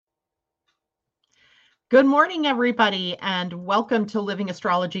Good morning, everybody, and welcome to Living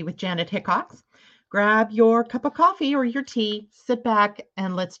Astrology with Janet Hickox. Grab your cup of coffee or your tea, sit back,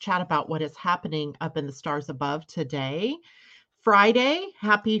 and let's chat about what is happening up in the stars above today. Friday.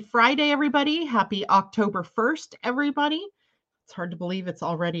 Happy Friday, everybody. Happy October 1st, everybody. It's hard to believe it's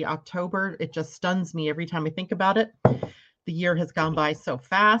already October. It just stuns me every time I think about it. The year has gone by so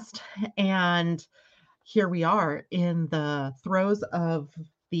fast, and here we are in the throes of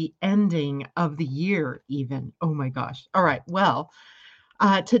the ending of the year, even. Oh my gosh. All right. Well,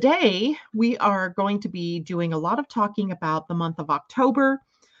 today we are going to be doing a lot of talking about the month of October.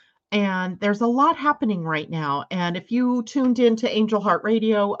 And there's a lot happening right now. And if you tuned into Angel Heart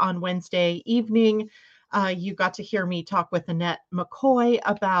Radio on Wednesday evening, you got to hear me talk with Annette McCoy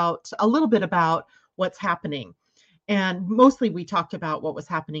about a little bit about what's happening. And mostly we talked about what was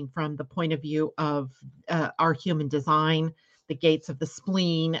happening from the point of view of our human design, the gates of the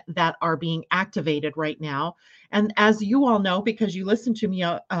spleen that are being activated right now. And as you all know, because you listen to me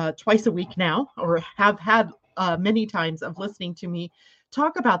twice a week now, or have had many times of listening to me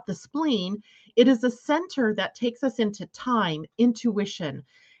talk about the spleen, it is a center that takes us into time, intuition,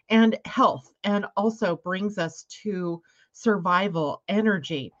 and health, and also brings us to survival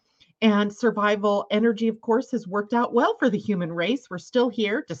energy. And survival energy, of course, has worked out well for the human race. We're still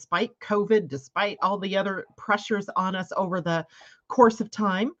here despite COVID, despite all the other pressures on us over the course of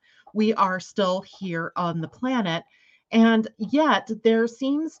time. We are still here on the planet. And yet, there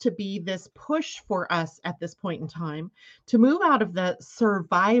seems to be this push for us at this point in time to move out of the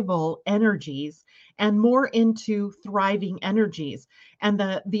survival energies and more into thriving energies. And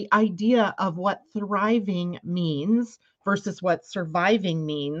the idea of what thriving means versus what surviving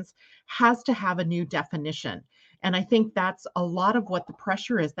means has to have a new definition. And I think that's a lot of what the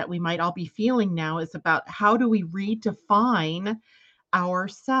pressure is that we might all be feeling now is about how do we redefine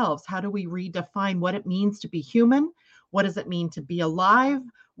ourselves? How do we redefine what it means to be human? What does it mean to be alive?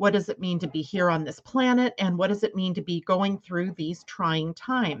 What does it mean to be here on this planet? And what does it mean to be going through these trying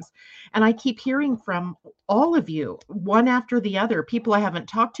times? And I keep hearing from all of you, one after the other, people I haven't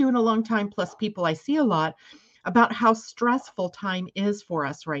talked to in a long time, plus people I see a lot, about how stressful time is for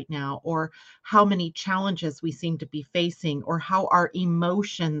us right now, or how many challenges we seem to be facing, or how our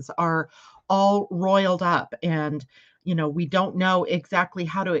emotions are all roiled up. And, we don't know exactly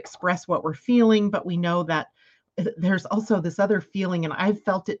how to express what we're feeling, but we know that there's also this other feeling, and I've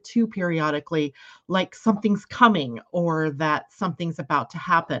felt it too periodically, like something's coming or that something's about to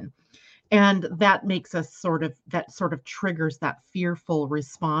happen. And that makes us that sort of triggers that fearful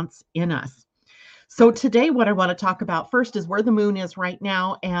response in us. So today, what I want to talk about first is where the moon is right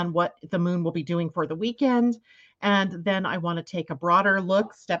now and what the moon will be doing for the weekend. And then I want to take a broader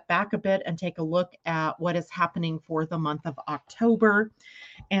look, step back a bit, and take a look at what is happening for the month of October.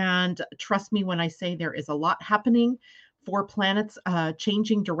 And trust me when I say there is a lot happening. 4 planets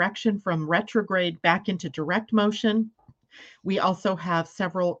changing direction from retrograde back into direct motion. We also have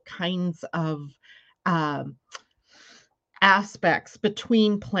several kinds of aspects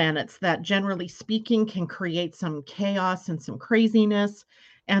between planets that, generally speaking, can create some chaos and some craziness.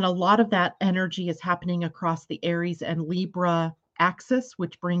 And a lot of that energy is happening across the Aries and Libra axis,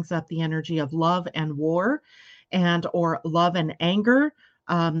 which brings up the energy of love and war and or love and anger.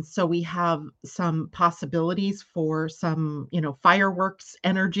 So we have some possibilities for some, fireworks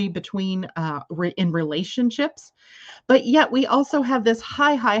energy between in relationships. But yet we also have this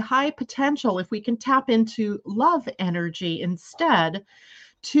high, high, high potential, if we can tap into love energy instead,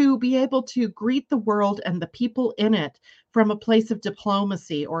 to be able to greet the world and the people in it from a place of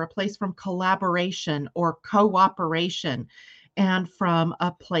diplomacy, or a place from collaboration or cooperation, and from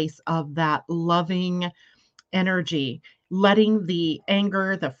a place of that loving energy, letting the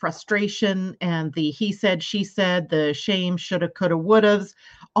anger, the frustration, and the he said, she said, the shame, shoulda, coulda, wouldas,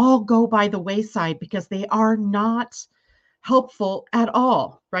 all go by the wayside, because they are not helpful at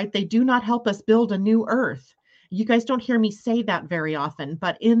all, right? They do not help us build a new earth. You guys don't hear me say that very often,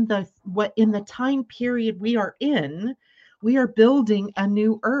 but in the time period we are in, we are building a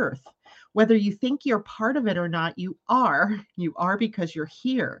new earth. Whether you think you're part of it or not, you are because you're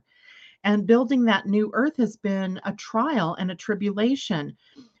here. And building that new earth has been a trial and a tribulation.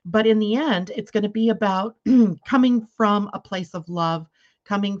 But in the end, it's going to be about coming from a place of love,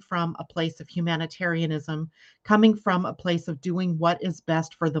 coming from a place of humanitarianism, coming from a place of doing what is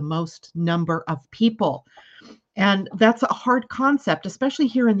best for the most number of people. And that's a hard concept, especially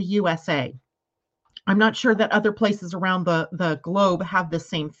here in the USA. I'm not sure that other places around the globe have the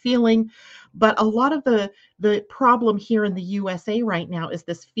same feeling, but a lot of the problem here in the USA right now is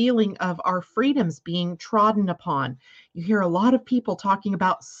this feeling of our freedoms being trodden upon. You hear a lot of people talking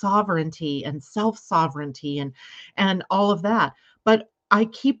about sovereignty and self-sovereignty and all of that. But I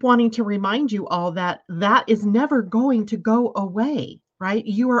keep wanting to remind you all that that is never going to go away, right?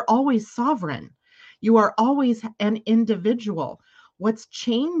 You are always sovereign. You are always an individual. What's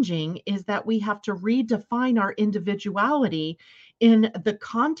changing is that we have to redefine our individuality in the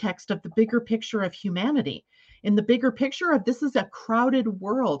context of the bigger picture of humanity. In the bigger picture of this is a crowded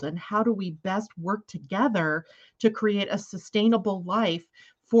world, and how do we best work together to create a sustainable life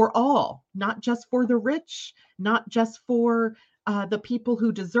for all, not just for the rich, not just for the people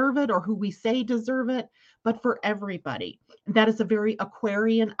who deserve it or who we say deserve it, but for everybody. That is a very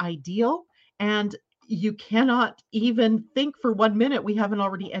Aquarian ideal. And you cannot even think for 1 minute we haven't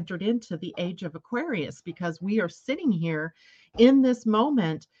already entered into the age of Aquarius, because we are sitting here in this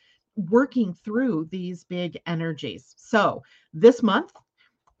moment working through these big energies. So this month,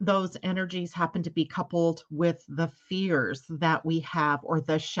 those energies happen to be coupled with the fears that we have, or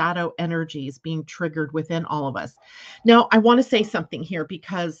the shadow energies being triggered within all of us. Now, I want to say something here,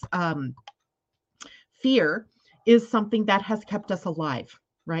 because fear is something that has kept us alive,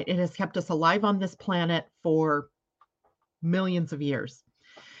 right? It has kept us alive on this planet for millions of years.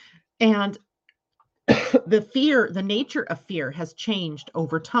 And the nature of fear has changed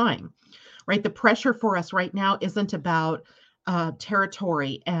over time, right? The pressure for us right now isn't about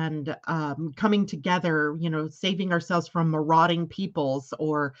territory and coming together, saving ourselves from marauding peoples,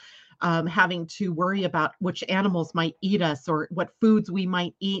 or having to worry about which animals might eat us, or what foods we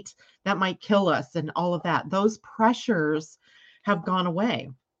might eat that might kill us, and all of that. Those pressures have gone away.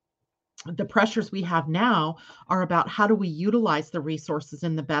 The pressures we have now are about how do we utilize the resources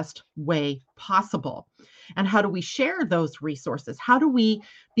in the best way possible? And how do we share those resources? How do we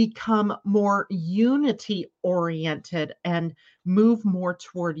become more unity oriented and move more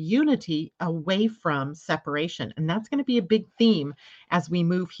toward unity away from separation? And that's going to be a big theme as we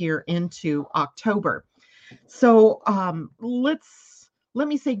move here into October. So let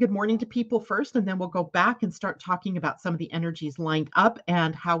me say good morning to people first, and then we'll go back and start talking about some of the energies lined up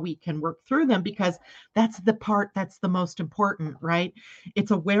and how we can work through them, because that's the part that's the most important, right?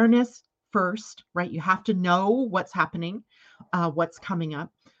 It's awareness first, right? You have to know what's happening, what's coming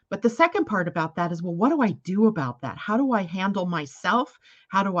up. But the second part about that is, well, what do I do about that? How do I handle myself?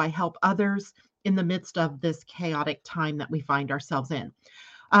 How do I help others in the midst of this chaotic time that we find ourselves in?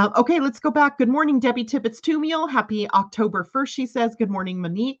 Okay, let's go back. Good morning, Debbie Tippett Tumiel. Happy October 1st, she says. Good morning,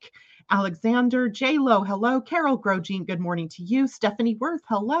 Monique. Alexander, J-Lo, hello. Carol Grosjean, good morning to you. Stephanie Worth,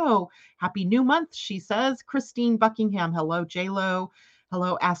 hello. Happy new month, she says. Christine Buckingham, hello. J-Lo,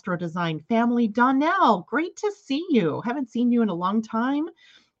 hello. AstroDesign family. Donnell, great to see you. Haven't seen you in a long time.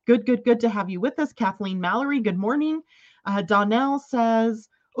 Good to have you with us. Kathleen Mallory, good morning. Donnell says,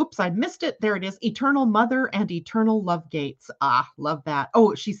 oops, I missed it. There it is. Eternal Mother and Eternal Love Gates. Ah, love that.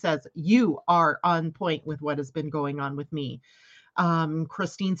 Oh, she says, you are on point with what has been going on with me.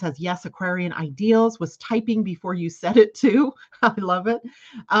 Christine says, yes, Aquarian Ideals. Was typing before you said it too. I love it.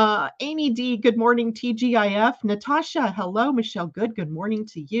 Amy D, good morning, TGIF. Natasha, hello. Michelle Good, good morning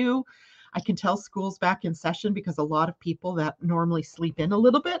to you. I can tell school's back in session because a lot of people that normally sleep in a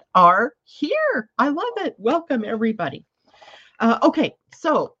little bit are here. I love it. Welcome, everybody. Okay,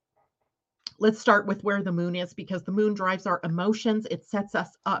 so let's start with where the moon is, because the moon drives our emotions. It sets us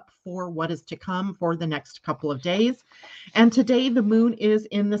up for what is to come for the next couple of days. And today the moon is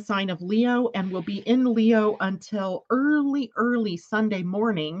in the sign of Leo and will be in Leo until early Sunday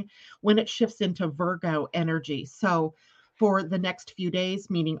morning, when it shifts into Virgo energy. So for the next few days,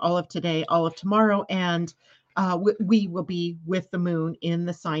 meaning all of today, all of tomorrow, and we will be with the moon in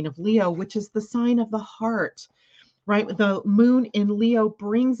the sign of Leo, which is the sign of the heart. Right? The moon in Leo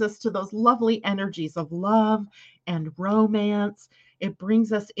brings us to those lovely energies of love and romance. It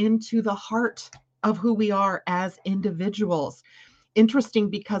brings us into the heart of who we are as individuals. Interesting,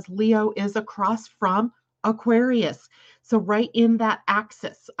 because Leo is across from Aquarius. So right in that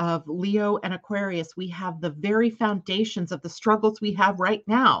axis of Leo and Aquarius, we have the very foundations of the struggles we have right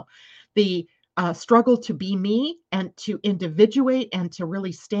now. The struggle to be me and to individuate and to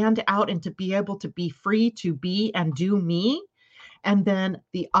really stand out and to be able to be free to be and do me. And then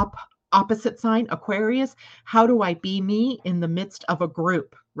the opposite sign, Aquarius, how do I be me in the midst of a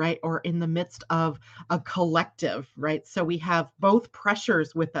group, right? Or in the midst of a collective, right? So we have both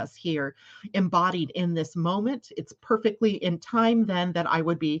pressures with us here embodied in this moment. It's perfectly in time then that I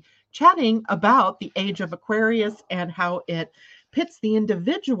would be chatting about the age of Aquarius and how it pits the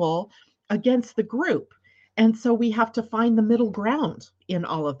individual against the group. And so we have to find the middle ground in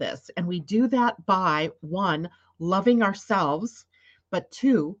all of this. And we do that by one, loving ourselves, but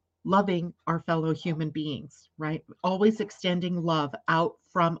two, loving our fellow human beings, right? Always extending love out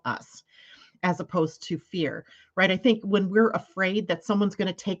from us as opposed to fear, right? I think when we're afraid that someone's going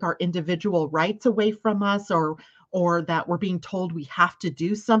to take our individual rights away from us, or that we're being told we have to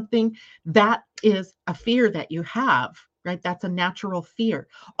do something, that is a fear that you have, right? That's a natural fear.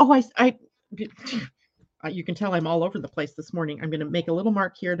 Oh, you can tell I'm all over the place this morning. I'm going to make a little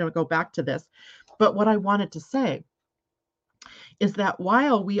mark here to go back to this. But what I wanted to say is that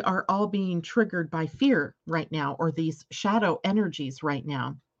while we are all being triggered by fear right now, or these shadow energies right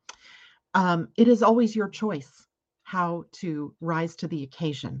now, it is always your choice how to rise to the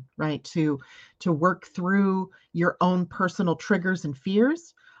occasion, right? To work through your own personal triggers and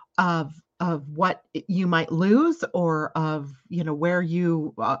fears of what you might lose, or of where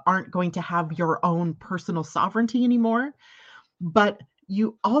you aren't going to have your own personal sovereignty anymore. But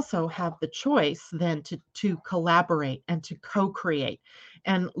you also have the choice then to collaborate and to co-create.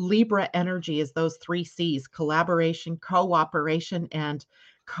 And Libra energy is those three C's: collaboration, cooperation, and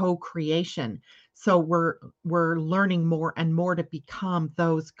co-creation. So we're learning more and more to become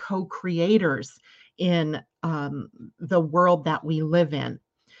those co-creators in the world that we live in.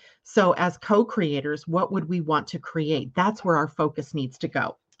 So as co-creators, what would we want to create? That's where our focus needs to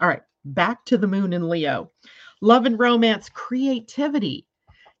go. All right, back to the moon in Leo. Love and romance, creativity.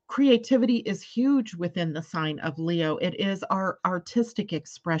 Creativity is huge within the sign of Leo. It is our artistic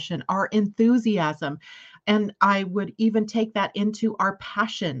expression, our enthusiasm. And I would even take that into our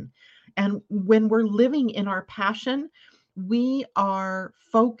passion. And when we're living in our passion, we are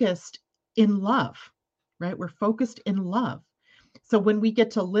focused in love, right? We're focused in love. So when we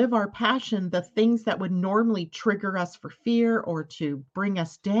get to live our passion, the things that would normally trigger us for fear or to bring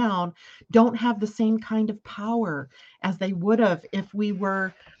us down don't have the same kind of power as they would have if we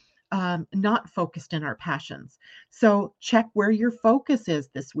were not focused in our passions. So check where your focus is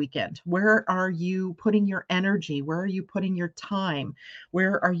this weekend. Where are you putting your energy? Where are you putting your time?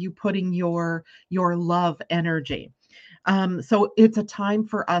 Where are you putting your love energy? So it's a time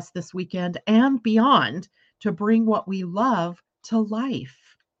for us this weekend and beyond to bring what we love to life.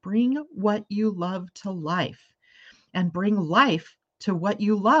 Bring what you love to life, and bring life to what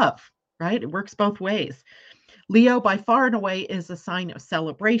you love, right? It works both ways. Leo, by far and away, is a sign of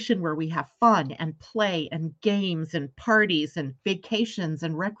celebration where we have fun and play and games and parties and vacations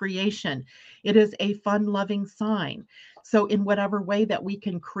and recreation. It is a fun loving sign. So, in whatever way that we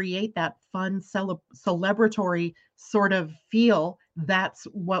can create that fun, celebratory sort of feel, that's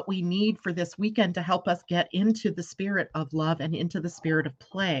what we need for this weekend to help us get into the spirit of love and into the spirit of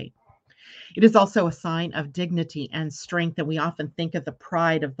play. It is also a sign of dignity and strength, and we often think of the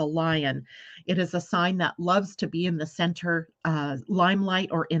pride of the lion. It is a sign that loves to be in the center limelight,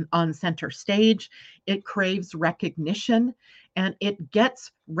 or on center stage. It craves recognition, and it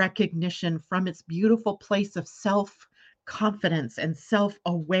gets recognition from its beautiful place of self confidence and self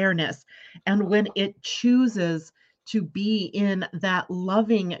awareness. And when it chooses to be in that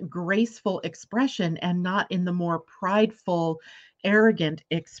loving, graceful expression and not in the more prideful, arrogant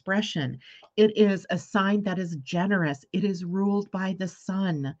expression, it is a sign that is generous. It is ruled by the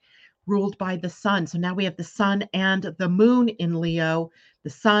sun, ruled by the sun. So now we have the sun and the moon in Leo, the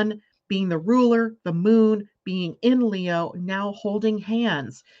sun being the ruler, the moon being in Leo, now holding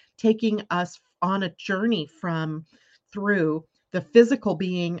hands, taking us on a journey through the physical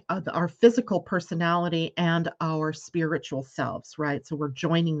being of our physical personality and our spiritual selves, right? So we're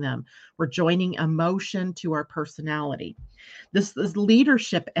joining them. We're joining emotion to our personality. This is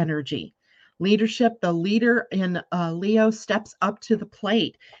leadership energy. Leadership, the leader in Leo steps up to the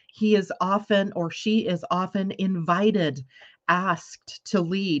plate. He is often, or she is often, invited, asked to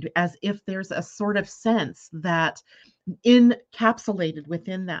lead, as if there's a sort of sense that encapsulated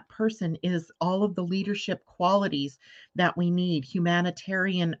within that person is all of the leadership qualities that we need.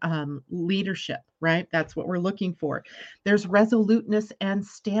 Humanitarian leadership, right? That's what we're looking for. There's resoluteness and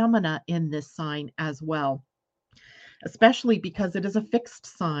stamina in this sign as well, especially because it is a fixed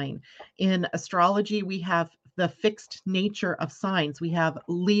sign. In astrology, we have the fixed nature of signs. We have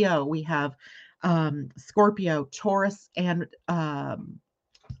Leo, we have Scorpio, Taurus, and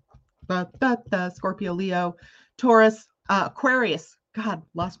Scorpio, Leo, Taurus, Aquarius. God,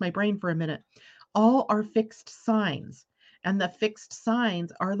 lost my brain for a minute. All are fixed signs. And the fixed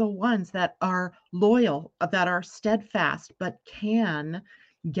signs are the ones that are loyal, that are steadfast, but can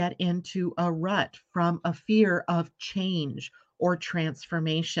get into a rut from a fear of change or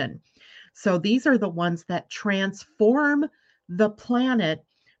transformation. So these are the ones that transform the planet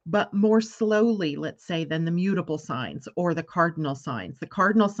but more slowly, let's say, than the mutable signs or the cardinal signs. The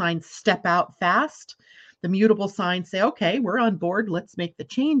cardinal signs step out fast. The mutable signs say, okay, we're on board. Let's make the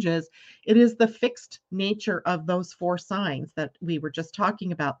changes. It is the fixed nature of those four signs that we were just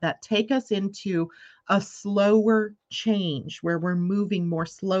talking about that take us into a slower change where we're moving more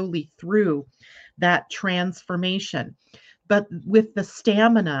slowly through that transformation. But with the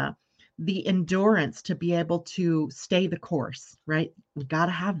stamina, the endurance to be able to stay the course, right? We got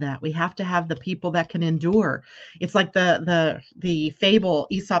to have that. We have to have the people that can endure. It's like the fable,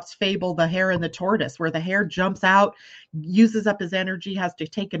 Aesop's fable, the hare and the tortoise, where the hare jumps out, uses up his energy, has to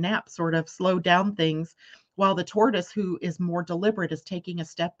take a nap, sort of slow down things, while the tortoise, who is more deliberate, is taking a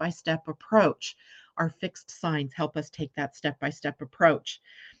step-by-step approach. Our fixed signs help us take that step-by-step approach.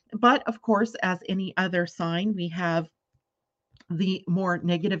 But of course, as any other sign, we have the more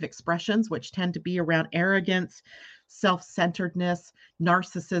negative expressions, which tend to be around arrogance, self centeredness,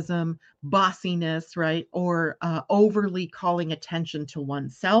 narcissism, bossiness, right? Or overly calling attention to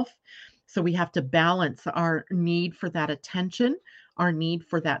oneself. So we have to balance our need for that attention, our need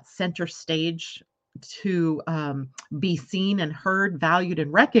for that center stage to be seen and heard, valued,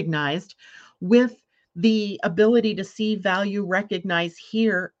 and recognized with the ability to see, value, recognize,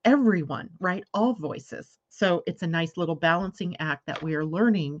 hear everyone, right? All voices. So it's a nice little balancing act that we are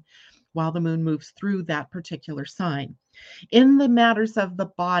learning while the moon moves through that particular sign. In the matters of the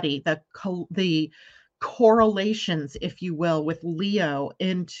body, the correlations, if you will, with Leo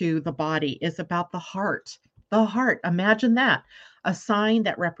into the body is about the heart. The heart, imagine that. A sign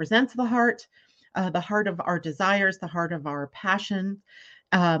that represents the heart of our desires, the heart of our passion,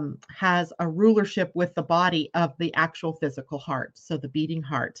 has a rulership with the body of the actual physical heart. So the beating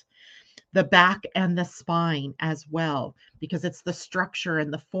heart, the back and the spine as well, because it's the structure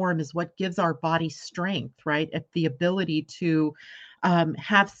and the form is what gives our body strength, right? The ability to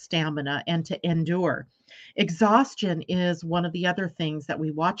have stamina and to endure. Exhaustion is one of the other things that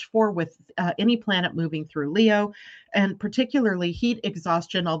we watch for with any planet moving through Leo, and particularly heat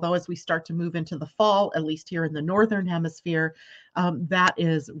exhaustion. Although, as we start to move into the fall, at least here in the northern hemisphere, that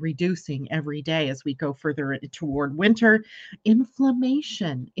is reducing every day as we go further toward winter.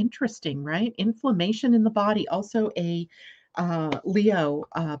 Inflammation, interesting, right? Inflammation in the body, also a Leo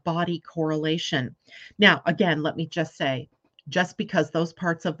body correlation. Now, again, let me just say, just because those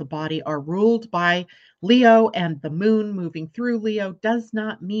parts of the body are ruled by Leo and the moon moving through Leo does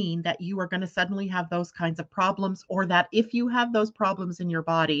not mean that you are going to suddenly have those kinds of problems, or that if you have those problems in your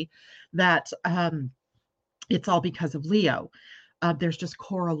body, that it's all because of Leo. There's just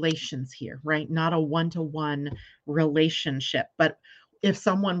correlations here, right? Not a one-to-one relationship. But if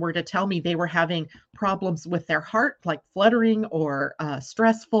someone were to tell me they were having problems with their heart, like fluttering or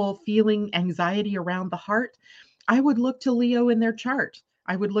stressful feeling, anxiety around the heart, I would look to Leo in their chart.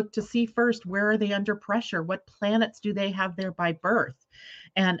 I would look to see first, where are they under pressure? What planets do they have there by birth?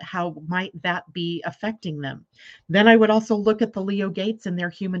 And how might that be affecting them? Then I would also look at the Leo gates in their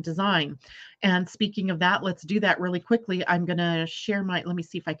human design. And speaking of that, let's do that really quickly. I'm going to share let me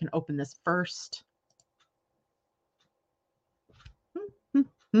see if I can open this first.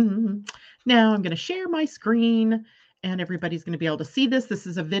 Now I'm going to share my screen and everybody's going to be able to see this. This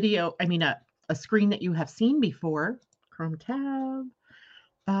is a video, a screen that you have seen before. Chrome tab,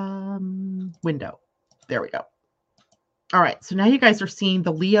 window. There we go. All right, so now you guys are seeing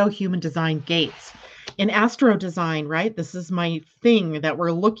the Leo human design gates. In AstroDesign, right? This is my thing that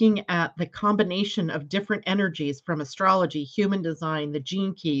we're looking at the combination of different energies from astrology, human design, the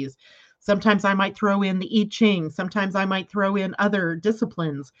gene keys. Sometimes I might throw in the I Ching. Sometimes I might throw in other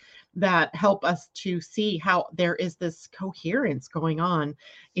disciplines that help us to see how there is this coherence going on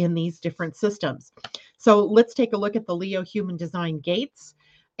in these different systems. So let's take a look at the Leo human design gates.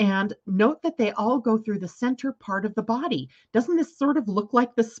 And note that they all go through the center part of the body. Doesn't this sort of look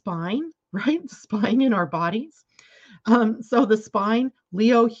like the spine, right? The spine in our bodies. So the spine,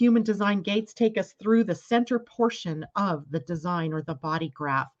 Leo human design gates take us through the center portion of the design or the body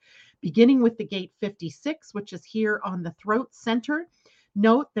graph, beginning with the gate 56, which is here on the throat center.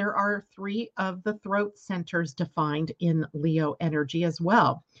 Note there are 3 of the throat centers defined in Leo energy as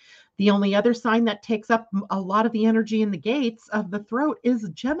well. The only other sign that takes up a lot of the energy in the gates of the throat is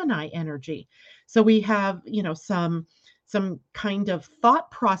Gemini energy. So we have, some kind of thought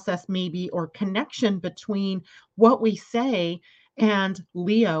process maybe, or connection between what we say and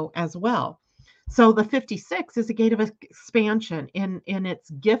Leo as well. So the 56 is a gate of expansion. In its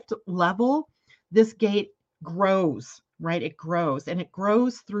gift level, this gate grows, right? It grows, and it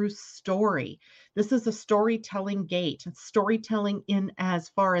grows through story. This is a storytelling gate. It's storytelling in as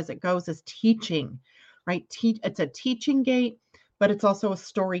far as it goes as teaching, right? It's a teaching gate, but it's also a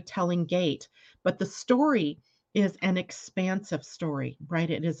storytelling gate. But the story is an expansive story, right?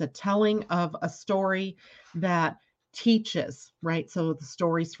 It is a telling of a story that teaches, right? So the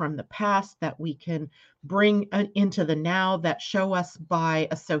stories from the past that we can bring into the now, that show us by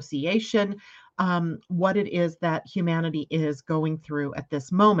association what it is that humanity is going through at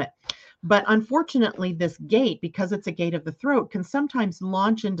this moment. But unfortunately, this gate, because it's a gate of the throat, can sometimes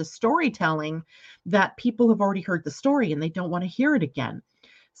launch into storytelling that people have already heard the story and they don't want to hear it again.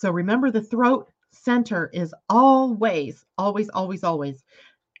 So remember, the throat center is always, always, always, always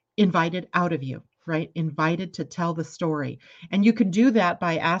invited out of you, right? Invited to tell the story. And you can do that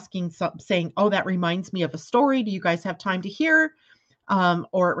by asking, saying, oh, that reminds me of a story. Do you guys have time to hear?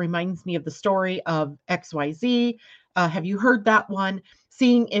 Or it reminds me of the story of XYZ. Have you heard that one?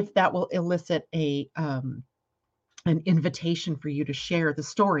 Seeing if that will elicit an invitation for you to share the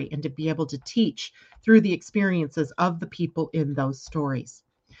story and to be able to teach through the experiences of the people in those stories.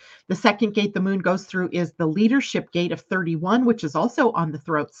 The second gate the moon goes through is the leadership gate of 31, which is also on the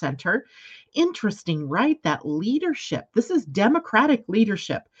throat center. Interesting, right? That leadership. This is democratic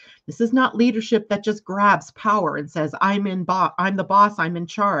leadership. This is not leadership that just grabs power and says, I'm the boss, I'm in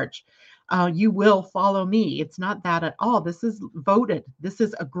charge. You will follow me. It's not that at all. This is voted. This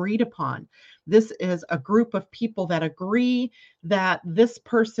is agreed upon. This is a group of people that agree that this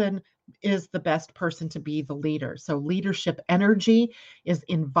person is the best person to be the leader. So leadership energy is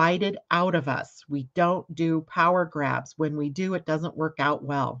invited out of us. We don't do power grabs. When we do, it doesn't work out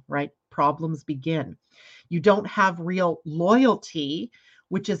well, right? Problems begin. You don't have real loyalty,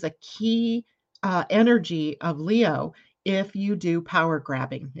 which is a key energy of Leo, if you do power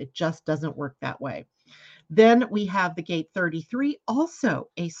grabbing. It just doesn't work that way. Then we have the gate 33, also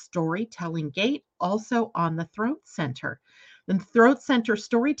a storytelling gate, also on the throat center. The throat center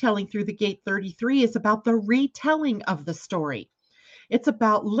storytelling through the gate 33 is about the retelling of the story. It's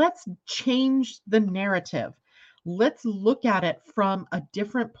about, let's change the narrative. Let's look at it from a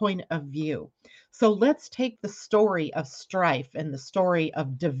different point of view. So let's take the story of strife and the story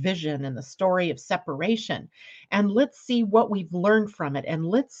of division and the story of separation, and let's see what we've learned from it. And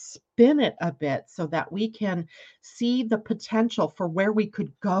let's spin it a bit so that we can see the potential for where we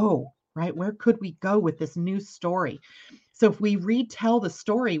could go, right? Where could we go with this new story? So if we retell the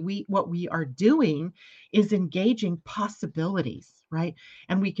story, what we are doing is engaging possibilities, right?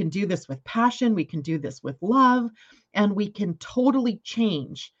 And we can do this with passion, we can do this with love, and we can totally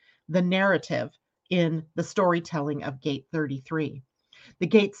change the narrative in the storytelling of gate 33. The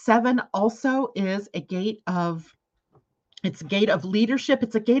gate 7 also is a gate of it's a gate of leadership.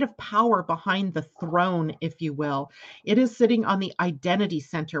 It's a gate of power behind the throne, if you will. It is sitting on the identity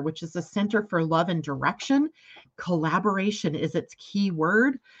center, which is a center for love and direction. Collaboration is its key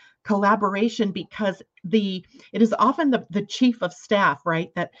word. Collaboration, because it is often the chief of staff,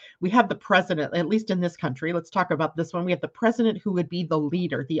 right? That we have the president, at least in this country. Let's talk about this one. We have the president who would be the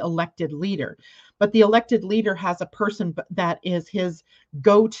leader, the elected leader. But the elected leader has a person that is his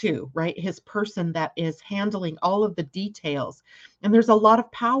go-to, right? His person that is handling all of the details. And there's a lot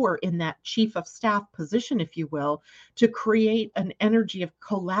of power in that chief of staff position, if you will, to create an energy of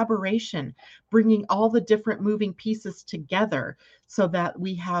collaboration, bringing all the different moving pieces together so that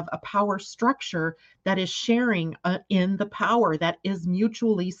we have a power structure that is sharing in the power, that is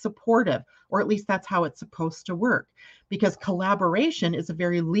mutually supportive, or at least that's how it's supposed to work. Because collaboration is a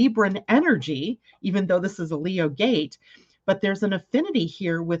very Libran energy, even though this is a Leo gate, but there's an affinity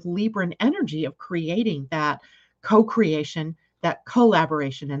here with Libran energy of creating that co-creation, that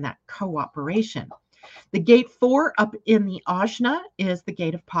collaboration, and that cooperation. The gate 4 up in the Ajna is the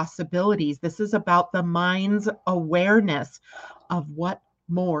gate of possibilities. This is about the mind's awareness of what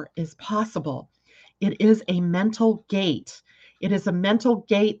more is possible. It is a mental gate. It is a mental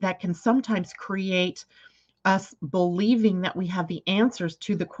gate that can sometimes create us believing that we have the answers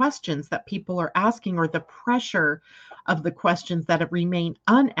to the questions that people are asking, or the pressure of the questions that remain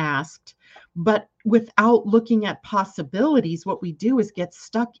unasked. But without looking at possibilities, what we do is get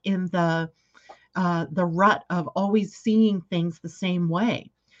stuck in the rut of always seeing things the same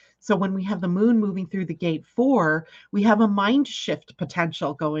way. So when we have the moon moving through the gate 4, we have a mind shift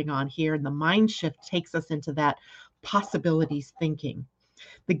potential going on here. And the mind shift takes us into that possibilities thinking.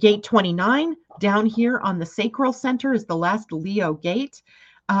 The gate 29 down here on the sacral center is the last Leo gate.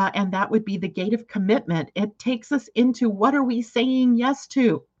 And that would be the gate of commitment. It takes us into, what are we saying yes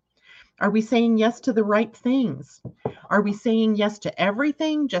to? Are we saying yes to the right things? Are we saying yes to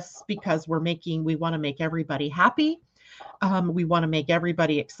everything just because we want to make everybody happy? We want to make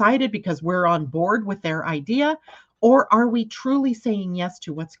everybody excited because we're on board with their idea? Or are we truly saying yes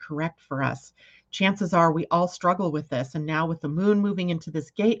to what's correct for us? chances are we all struggle with this. And now with the moon moving into this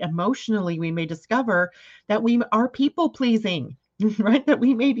gate, emotionally, we may discover that we are people pleasing, right? That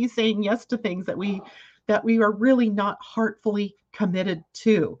we may be saying yes to things that we are really not heartfully committed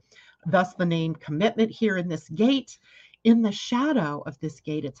to. Thus the name commitment here in this gate. In the shadow of this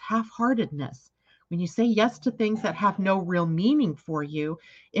gate, it's half-heartedness. When you say yes to things that have no real meaning for you,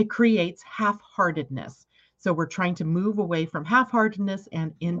 it creates half-heartedness. So we're trying to move away from half-heartedness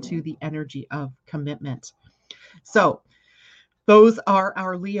and into the energy of commitment. So those are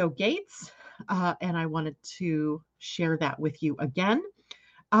our Leo gates, and I wanted to share that with you again.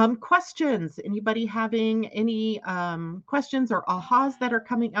 Questions? Anybody having any questions or ahas that are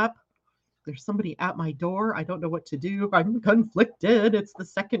coming up? There's somebody at my door. I don't know what to do. I'm conflicted. It's the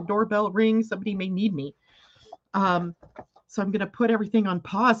second doorbell ring. Somebody may need me. So I'm going to put everything on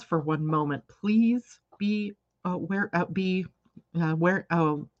pause for one moment. Please be bear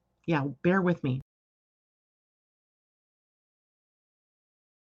with me.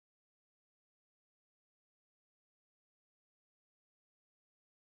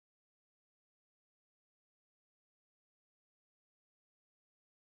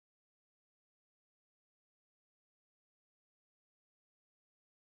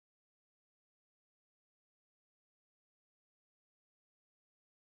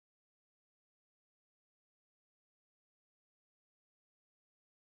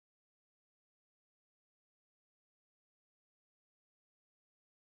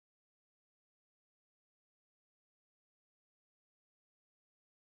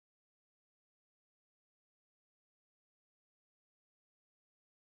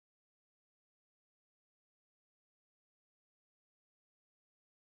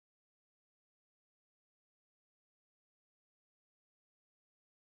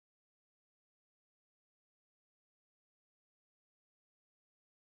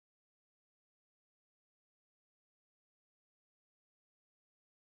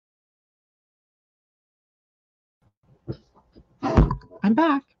 I'm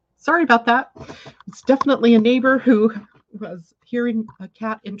back. Sorry about that. It's definitely a neighbor who was hearing a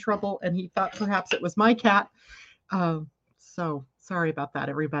cat in trouble and he thought perhaps it was my cat. So sorry about that,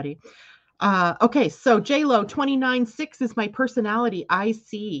 everybody. Okay, so JLo 29.6 is my personality. I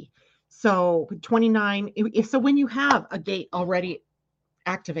see. So 29. So when you have a gate already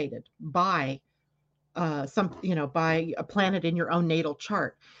activated by by a planet in your own natal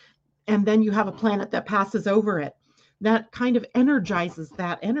chart, and then you have a planet that passes over it, that kind of energizes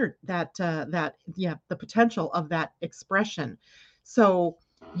the potential of that expression. So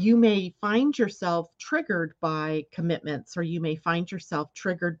you may find yourself triggered by commitments, or you may find yourself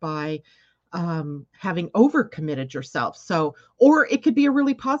triggered by having overcommitted yourself. So, or it could be a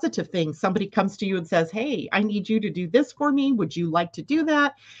really positive thing. Somebody comes to you and says, "Hey, I need you to do this for me. Would you like to do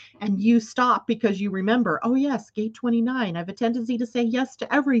that?" And you stop because you remember, "Oh yes, gate 29. I have a tendency to say yes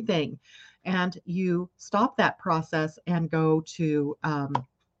to everything." And you stop that process and go to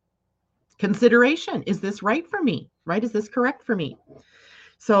consideration. Is this right for me? Right? Is this correct for me?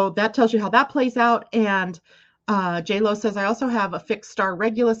 So that tells you how that plays out. And JLo says, I also have a fixed star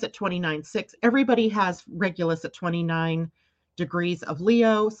Regulus at 29.6. Everybody has Regulus at 29 degrees of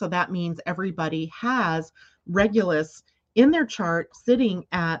Leo. So that means everybody has Regulus in their chart sitting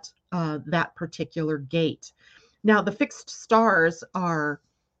at that particular gate. Now, the fixed stars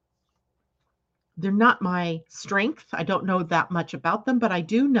they're not my strength. I don't know that much about them, but I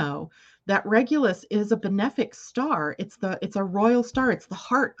do know that Regulus is a benefic star. It's a royal star. It's the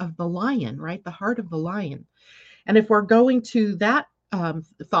heart of the lion, right? The heart of the lion. And if we're going to that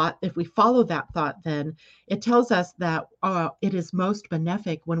thought, if we follow that thought, then it tells us that it is most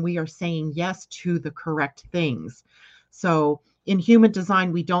benefic when we are saying yes to the correct things. So in human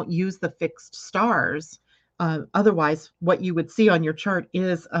design, we don't use the fixed stars. Otherwise, what you would see on your chart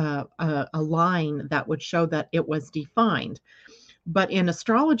is a line that would show that it was defined. But in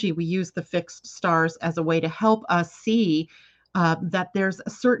astrology, we use the fixed stars as a way to help us see that there's a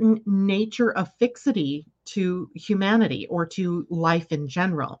certain nature of fixity to humanity or to life in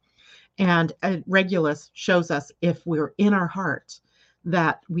general. And Regulus shows us, if we're in our heart,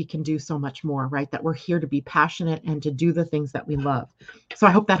 that we can do so much more, right? That we're here to be passionate and to do the things that we love. So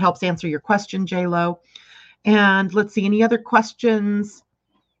I hope that helps answer your question, JLo. And let's see, any other questions?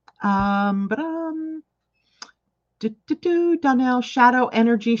 Donnell, shadow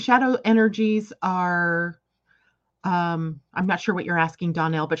energy. Shadow energies are, I'm not sure what you're asking,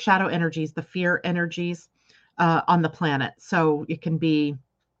 Donnell, but shadow energies, the fear energies on the planet. So it can be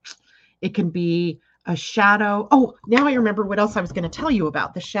a shadow. Oh, now I remember what else I was going to tell you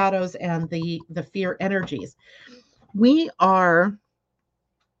about the shadows and the fear energies. We are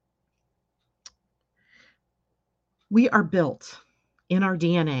We are built in our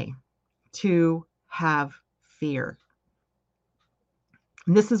DNA to have fear.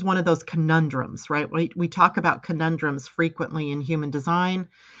 And this is one of those conundrums, right? We talk about conundrums frequently in human design.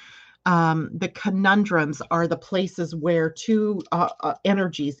 The conundrums are the places where two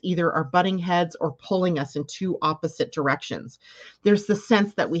energies either are butting heads or pulling us in two opposite directions. There's the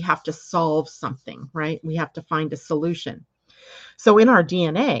sense that we have to solve something, right? We have to find a solution. So in our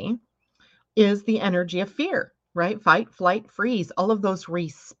DNA is the energy of fear, right? Fight, flight, freeze. All of those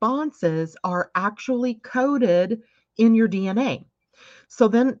responses are actually coded in your DNA. So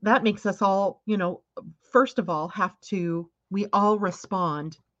then that makes us all, first of all, we all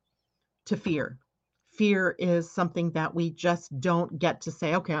respond to fear. Fear is something that we just don't get to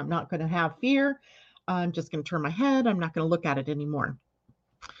say, okay, I'm not going to have fear. I'm just going to turn my head. I'm not going to look at it anymore.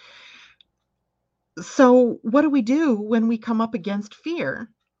 So, what do we do when we come up against fear,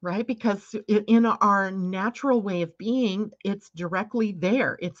 right? Because in our natural way of being, it's directly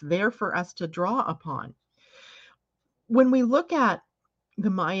there. It's there for us to draw upon. When we look at the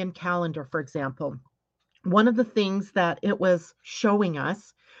Mayan calendar, for example, one of the things that it was showing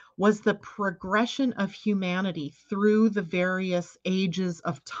us was the progression of humanity through the various ages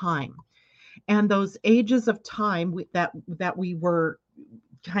of time. And those ages of time that we were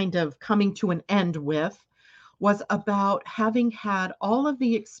kind of coming to an end with was about having had all of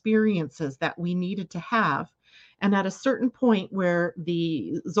the experiences that we needed to have. And at a certain point where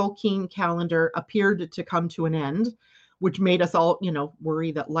the Zolkeen calendar appeared to come to an end, which made us all,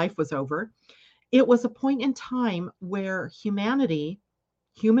 worry that life was over, it was a point in time where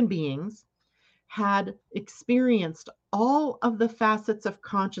human beings, had experienced all of the facets of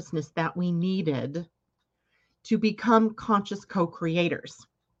consciousness that we needed to become conscious co-creators.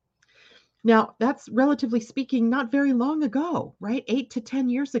 Now, that's relatively speaking not very long ago, right? 8 to 10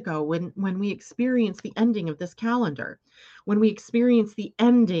 years ago when we experienced the ending of this calendar, when we experienced the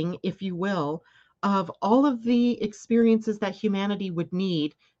ending, if you will, of all of the experiences that humanity would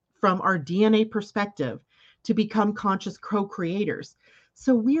need from our DNA perspective to become conscious co-creators.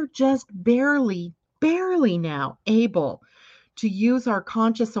 So we're just barely now able to use our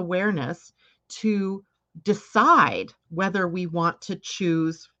conscious awareness to decide whether we want to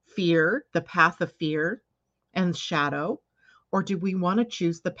choose fear, the path of fear and shadow, or do we want to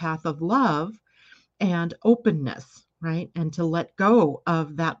choose the path of love and openness, right? And to let go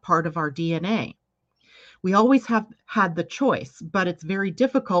of that part of our DNA. We always have had the choice, but it's very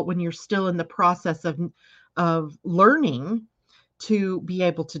difficult when you're still in the process of learning to be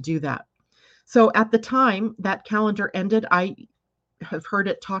able to do that. So at the time that calendar ended, I have heard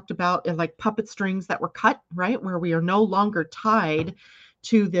it talked about like puppet strings that were cut, right? Where we are no longer tied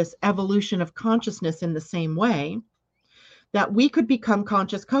to this evolution of consciousness in the same way, that we could become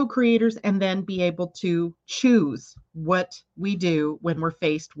conscious co-creators and then be able to choose what we do when we're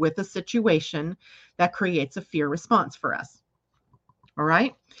faced with a situation that creates a fear response for us. All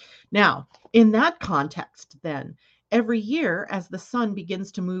right. Now, in that context, then, every year as the sun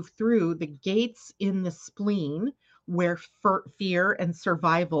begins to move through the gates in the spleen where fear and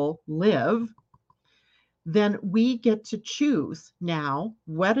survival live, then we get to choose now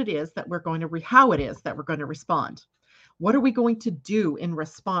what it is that we're going to, how it is that we're going to respond. What are we going to do in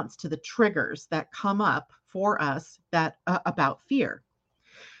response to the triggers that come up for us that about fear?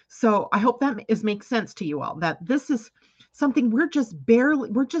 So I hope that makes sense to you all, that this is something we're just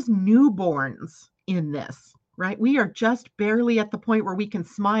newborns in this, right? We are just barely at the point where we can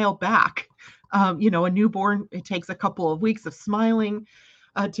smile back. A newborn, it takes a couple of weeks of smiling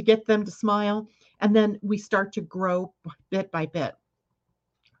to get them to smile. And then we start to grow bit by bit.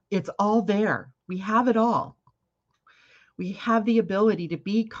 It's all there. We have it all. We have the ability to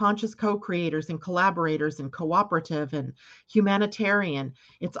be conscious co-creators and collaborators and cooperative and humanitarian.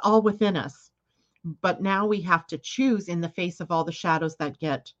 It's all within us. But now we have to choose in the face of all the shadows that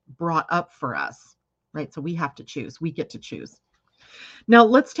get brought up for us, right? So we have to choose. We get to choose. Now,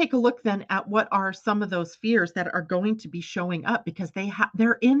 let's take a look then at what are some of those fears that are going to be showing up, because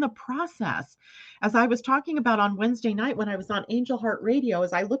they're in the process. As I was talking about on Wednesday night when I was on Angel Heart Radio,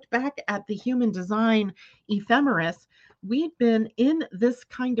 as I looked back at the human design ephemeris, we've been in this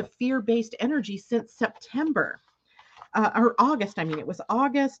kind of fear-based energy since September. Or August, it was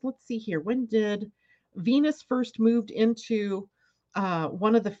August. Let's see here. When did Venus first moved into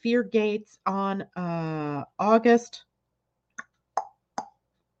one of the fear gates? On August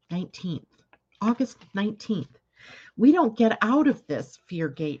 19th. August 19th. We don't get out of this fear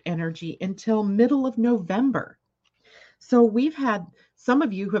gate energy until middle of November. So we've had some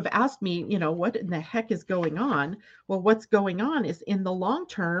of you who have asked me, what in the heck is going on? Well, what's going on is in the long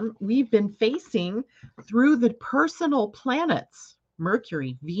term, we've been facing through the personal planets,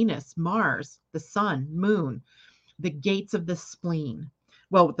 Mercury, Venus, Mars, the sun, moon, the gates of the spleen.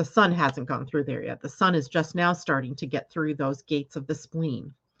 Well, the sun hasn't gone through there yet. The sun is just now starting to get through those gates of the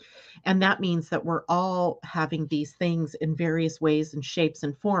spleen. And that means that we're all having these things in various ways and shapes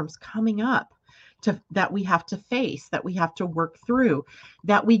and forms coming up that we have to face, that we have to work through,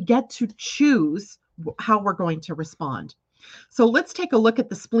 that we get to choose how we're going to respond. So let's take a look at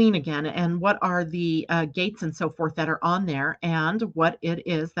the spleen again and what are the gates and so forth that are on there and what it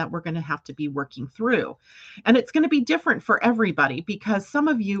is that we're going to have to be working through. And it's going to be different for everybody because some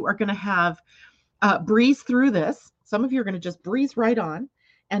of you are going to have breeze through this. Some of you are going to just breeze right on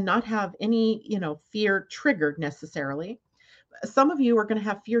and not have any, fear triggered necessarily. Some of you are going to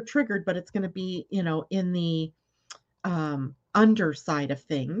have fear triggered, but it's going to be, in the underside of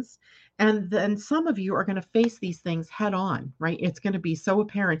things. And then some of you are going to face these things head on, right? It's going to be so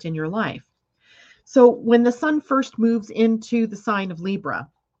apparent in your life. So when the sun first moves into the sign of Libra,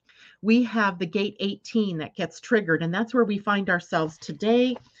 we have the gate 18 that gets triggered. And that's where we find ourselves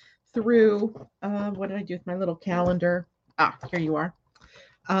today through, what did I do with my little calendar? Here you are.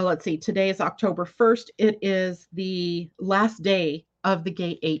 Let's see, today is October 1st. It is the last day of the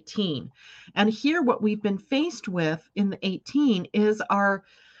gate 18. And here what we've been faced with in the 18 is our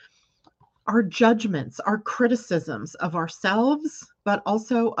judgments, our criticisms of ourselves, but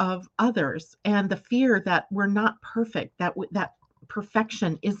also of others, and the fear that we're not perfect, that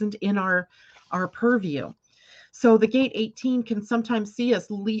perfection isn't in our purview. So the gate 18 can sometimes see us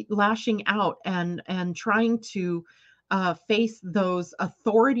lashing out and trying to face those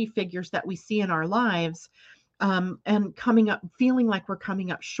authority figures that we see in our lives, and coming up, feeling like we're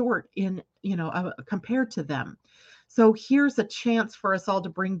coming up short in, compared to them. So here's a chance for us all to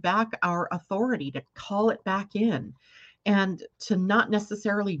bring back our authority, to call it back in, and to not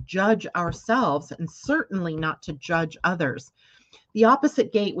necessarily judge ourselves, and certainly not to judge others. The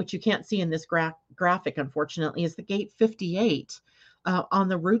opposite gate, which you can't see in this graphic, unfortunately, is the gate 58 on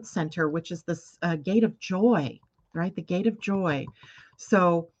the root center, which is this gate of joy, right? The gate of joy.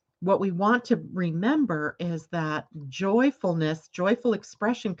 So what we want to remember is that joyfulness, joyful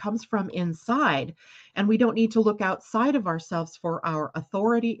expression comes from inside, and we don't need to look outside of ourselves for our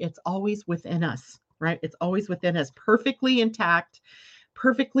authority. It's always within us, right? It's always within us, perfectly intact,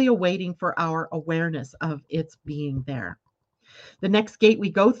 perfectly awaiting for our awareness of its being there. The next gate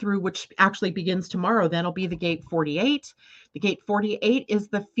we go through, which actually begins tomorrow, then will be the gate 48. The gate 48 is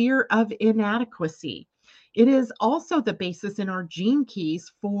the fear of inadequacy. It is also the basis in our gene keys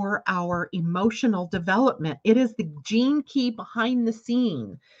for our emotional development. It is the gene key behind the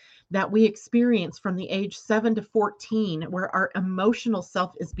scene that we experience from the age 7 to 14, where our emotional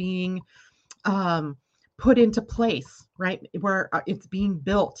self is being put into place, right? Where it's being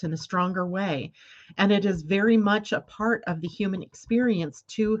built in a stronger way. And it is very much a part of the human experience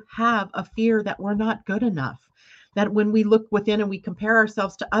to have a fear that we're not good enough, that when we look within and we compare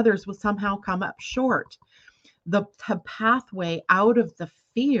ourselves to others, we'll somehow come up short. The pathway out of the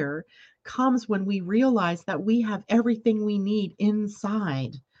fear comes when we realize that we have everything we need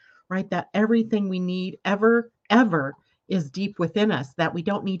inside, right? That everything we need ever is deep within us, that we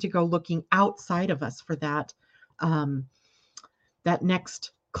don't need to go looking outside of us for that, that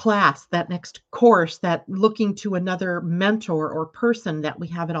next class, that next course, that looking to another mentor or person, that we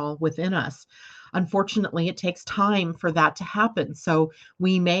have it all within us. Unfortunately, it takes time for that to happen. So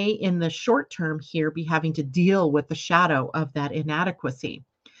we may, in the short term here, be having to deal with the shadow of that inadequacy.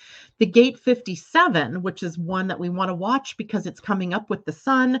 The gate 57, which is one that we want to watch because it's coming up with the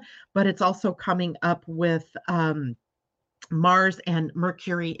sun, but it's also coming up with Mars and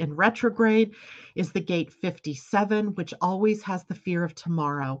Mercury in retrograde, is the gate 57, which always has the fear of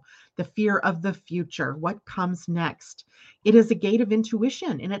tomorrow, the fear of the future, what comes next. It is a gate of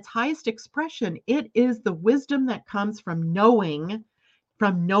intuition in its highest expression. It is the wisdom that comes from knowing,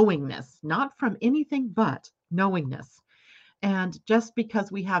 from knowingness, not from anything but knowingness. And just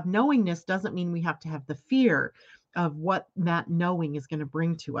because we have knowingness doesn't mean we have to have the fear of what that knowing is going to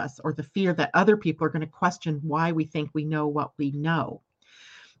bring to us, or the fear that other people are going to question why we think we know what we know.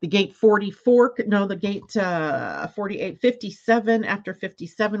 The gate 44, no, the gate 48, 57, after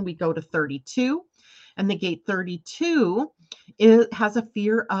 57, we go to 32. And the gate 32 has a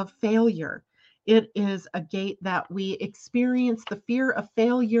fear of failure. It is a gate that we experience the fear of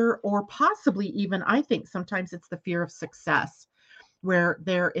failure, or possibly even, I think sometimes it's the fear of success, where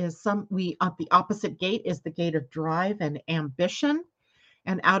there is the opposite gate is the gate of drive and ambition.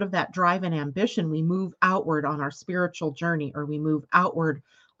 And out of that drive and ambition, we move outward on our spiritual journey, or we move outward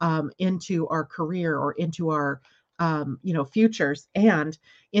into our career or into our, futures. And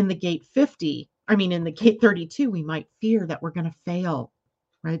in the gate 50, in the gate 32, we might fear that we're going to fail,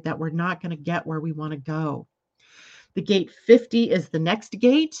 right? That we're not going to get where we want to go. The gate 50 is the next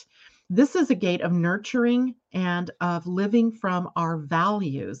gate. This is a gate of nurturing and of living from our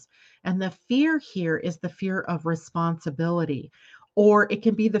values. And the fear here is the fear of responsibility, or it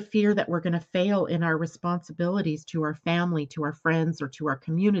can be the fear that we're going to fail in our responsibilities to our family, to our friends, or to our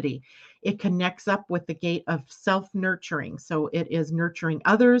community. It connects up with the gate of self-nurturing. So it is nurturing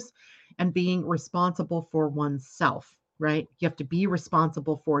others and being responsible for oneself, right? You have to be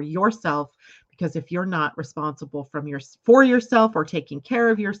responsible for yourself, because if you're not responsible for yourself or taking care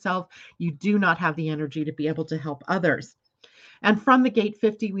of yourself, you do not have the energy to be able to help others. And from the gate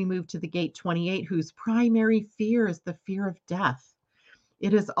 50, we move to the gate 28, whose primary fear is the fear of death.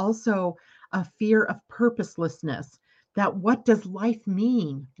 It is also a fear of purposelessness. That what does life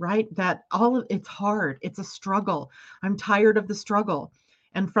mean, right? That it's hard. It's a struggle. I'm tired of the struggle.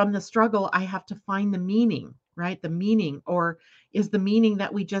 And from the struggle, I have to find the meaning, right? The meaning, or is the meaning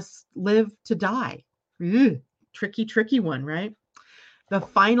that we just live to die? Tricky one, right? The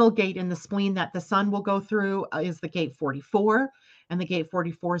final gate in the spleen that the sun will go through is the gate 44. And the gate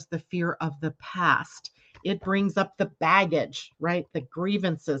 44 is the fear of the past. It brings up the baggage, right? The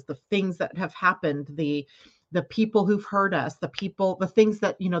grievances, the things that have happened, the people who've hurt us, the things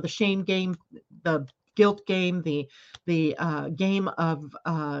that, the shame game, the guilt game, the game of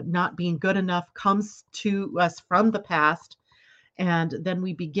not being good enough comes to us from the past. And then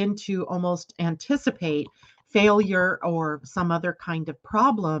we begin to almost anticipate failure or some other kind of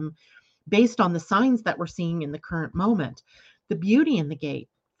problem based on the signs that we're seeing in the current moment. The beauty in the gate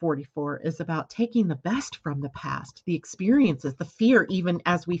 44 is about taking the best from the past, the experiences, the fear, even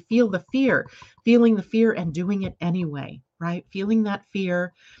as we feel the fear, feeling the fear and doing it anyway, right? Feeling that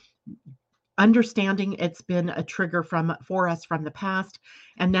fear, understanding it's been a trigger for us from the past,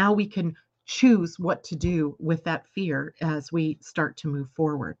 and now we can choose what to do with that fear as we start to move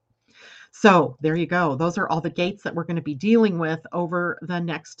forward. So there you go. Those are all the gates that we're going to be dealing with over the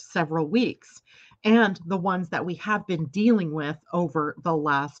next several weeks, and the ones that we have been dealing with over the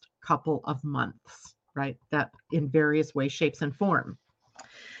last couple of months, right? That in various ways, shapes, and form.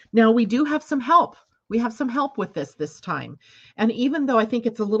 Now we do have some help. We have some help with this time. And even though I think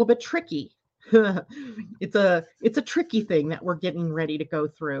it's a little bit tricky, it's a tricky thing that we're getting ready to go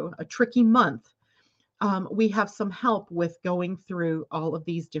through, a tricky month. We have some help with going through all of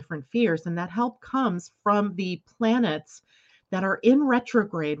these different fears. And that help comes from the planets that are in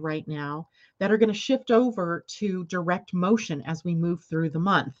retrograde right now, that are going to shift over to direct motion as we move through the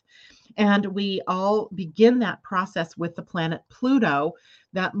month. And we all begin that process with the planet Pluto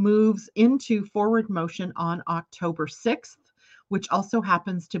that moves into forward motion on October 6th, which also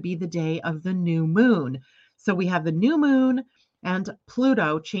happens to be the day of the new moon. So we have the new moon and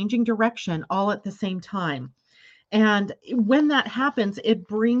Pluto changing direction all at the same time. And when that happens, it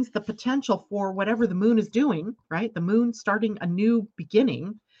brings the potential for whatever the moon is doing, right? The moon starting a new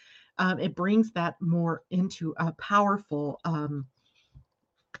beginning. It brings that more into a powerful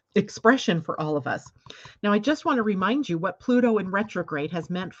expression for all of us. Now, I just want to remind you what Pluto in retrograde has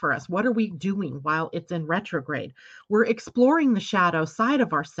meant for us. What are we doing while it's in retrograde? We're exploring the shadow side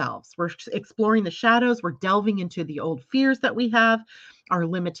of ourselves. We're exploring the shadows. We're delving into the old fears that we have, our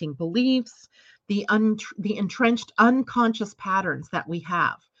limiting beliefs, the entrenched unconscious patterns that we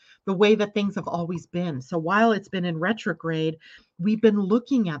have, the way that things have always been. So while it's been in retrograde, we've been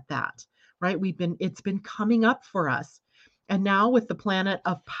looking at that, right? It's been coming up for us. And now with the planet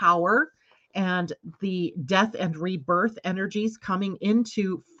of power and the death and rebirth energies coming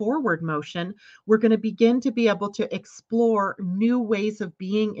into forward motion, we're going to begin to be able to explore new ways of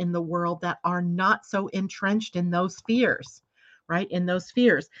being in the world that are not so entrenched in those fears, right? In those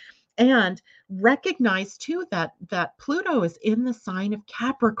fears. And recognize too that Pluto is in the sign of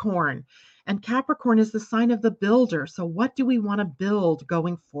Capricorn, and Capricorn is the sign of the builder. So what do we want to build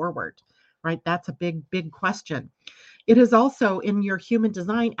going forward, right? That's a big question. It is also in your human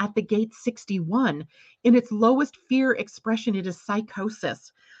design at the gate 61. In its lowest fear expression, it is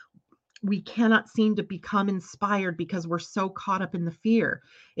psychosis. We cannot seem to become inspired because we're so caught up in the fear.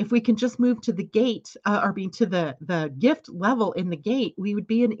 If we can just move to the gate, to the gift level in the gate, we would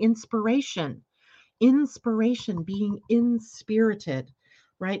be an inspiration. Inspiration, being inspirited,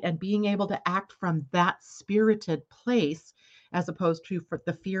 right? And being able to act from that spirited place as opposed to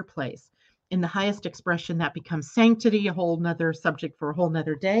the fear place. In the highest expression, that becomes sanctity, a whole nother subject for a whole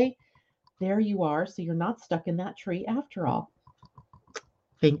nother day. There you are. So you're not stuck in that tree after all.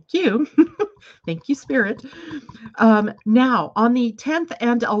 Thank you. Thank you, Spirit. Now, on the 10th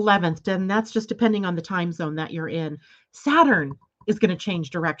and 11th, and that's just depending on the time zone that you're in, Saturn is going to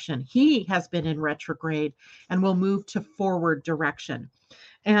change direction. He has been in retrograde and will move to forward direction.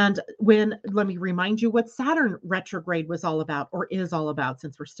 And let me remind you what Saturn retrograde was all about, or is all about,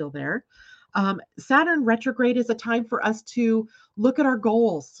 since we're still there. Saturn retrograde is a time for us to look at our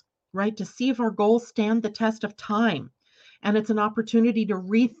goals, right? To see if our goals stand the test of time. And it's an opportunity to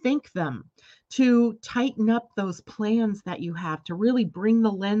rethink them, to tighten up those plans that you have, to really bring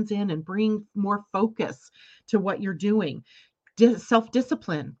the lens in and bring more focus to what you're doing.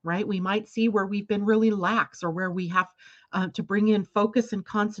 Self-discipline, right? We might see where we've been really lax, or where we have to bring in focus and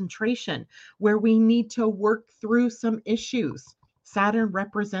concentration, where we need to work through some issues. Saturn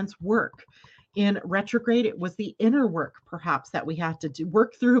represents work. In retrograde, it was the inner work, perhaps, that we had to do,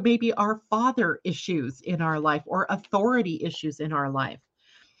 work through maybe our father issues in our life or authority issues in our life.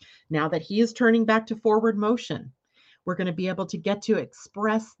 Now that he is turning back to forward motion, we're going to be able to get to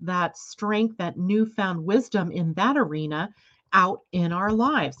express that strength, that newfound wisdom in that arena out in our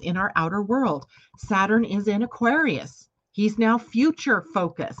lives, in our outer world. Saturn is in Aquarius. He's now future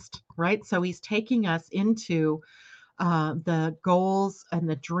focused, right? So he's taking us into the goals and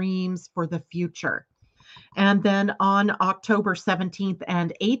the dreams for the future. And then on October 17th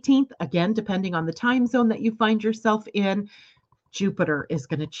and 18th, again, depending on the time zone that you find yourself in, Jupiter is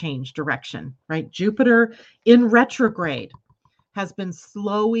going to change direction, right? Jupiter in retrograde has been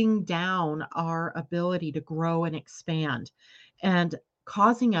slowing down our ability to grow and expand, and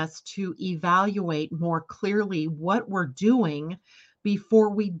causing us to evaluate more clearly what we're doing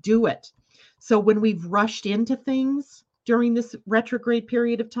before we do it. So when we've rushed into things during this retrograde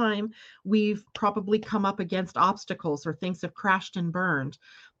period of time, we've probably come up against obstacles, or things have crashed and burned.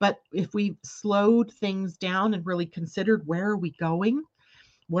 But if we slowed things down and really considered, where are we going?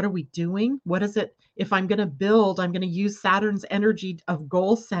 What are we doing? What is it? If I'm going to build, I'm going to use Saturn's energy of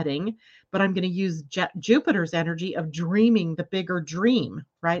goal setting, but I'm going to use Jupiter's energy of dreaming the bigger dream,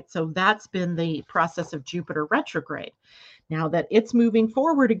 right? So that's been the process of Jupiter retrograde. Now that it's moving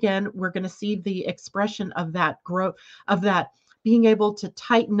forward again, we're going to see the expression of that growth, of that being able to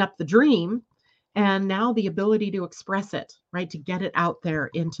tighten up the dream, and now the ability to express it, right? To get it out there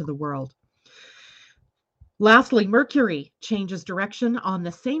into the world. Lastly, Mercury changes direction on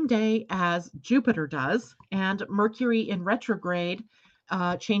the same day as Jupiter does, and Mercury in retrograde,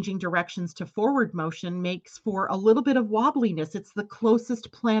 changing directions to forward motion, makes for a little bit of wobbliness. It's the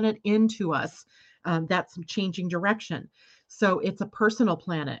closest planet into us that's changing direction. So it's a personal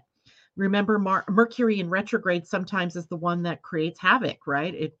planet. Remember, Mercury in retrograde sometimes is the one that creates havoc,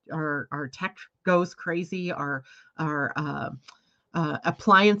 right? Our tech goes crazy, our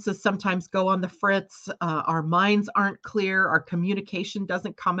appliances sometimes go on the fritz. Our minds aren't clear. Our communication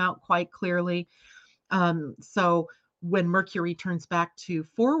doesn't come out quite clearly. So when Mercury turns back to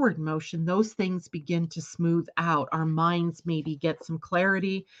forward motion, those things begin to smooth out. Our minds maybe get some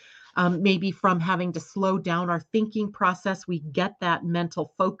clarity. Maybe from having to slow down our thinking process, we get that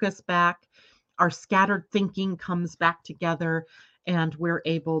mental focus back. Our scattered thinking comes back together, and we're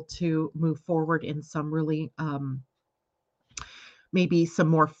able to move forward in some really maybe some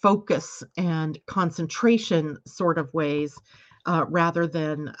more focus and concentration sort of ways, rather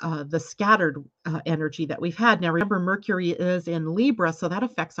than the scattered energy that we've had. Now, remember, Mercury is in Libra, so that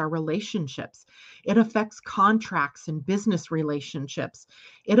affects our relationships. It affects contracts and business relationships.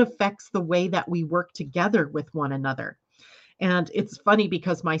 It affects the way that we work together with one another. And it's funny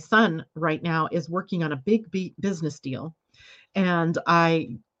because my son right now is working on a big business deal. And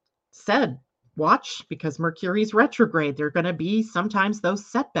I said, watch, because Mercury's retrograde. There are going to be sometimes those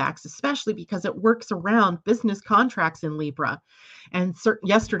setbacks, especially because it works around business contracts in Libra. And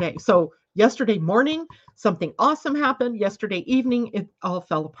yesterday morning, something awesome happened. Yesterday evening, it all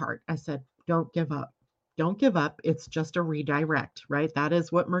fell apart. I said, don't give up. Don't give up. It's just a redirect, right? That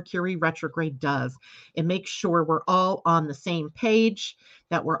is what Mercury retrograde does. It makes sure we're all on the same page,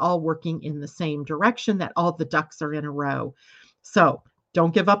 that we're all working in the same direction, that all the ducks are in a row. So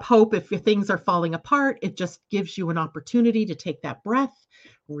don't give up hope if things are falling apart. It just gives you an opportunity to take that breath,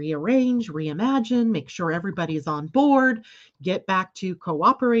 rearrange, reimagine, make sure everybody is on board, get back to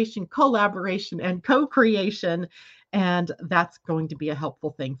cooperation, collaboration, and co-creation. And that's going to be a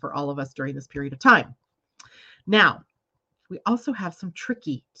helpful thing for all of us during this period of time. Now, we also have some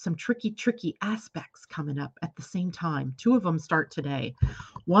tricky aspects coming up at the same time. Two of them start today.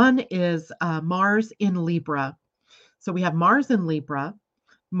 One is Mars in Libra. So we have Mars in Libra.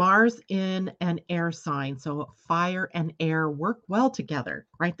 Mars in an air sign. So fire and air work well together,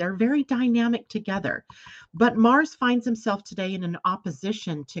 right? They're very dynamic together. But Mars finds himself today in an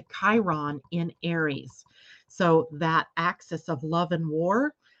opposition to Chiron in Aries. So that axis of love and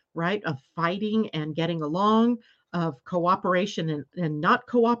war, right? Of fighting and getting along, of cooperation and not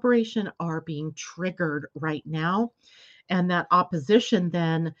cooperation are being triggered right now. And that opposition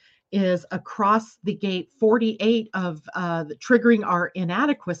then is across the gate 48 of triggering our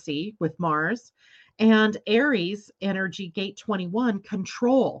inadequacy with Mars, and Aries energy gate 21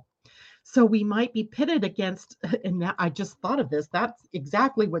 control. So we might be pitted against, and that, I just thought of this. That's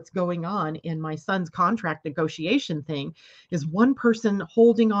exactly what's going on in my son's contract negotiation thing, is one person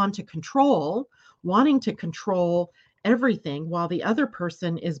holding on to control, wanting to control everything, while the other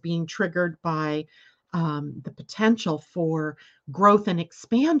person is being triggered by the potential for growth and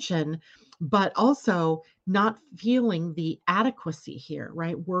expansion, but also not feeling the adequacy here,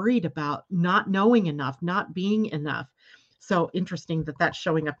 right? Worried about not knowing enough, not being enough. So interesting that that's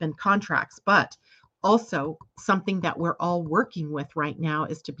showing up in contracts, but also something that we're all working with right now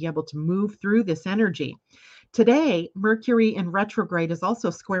is to be able to move through this energy. Today, Mercury in retrograde is also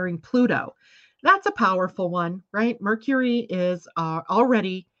squaring Pluto. That's a powerful one, right? Mercury is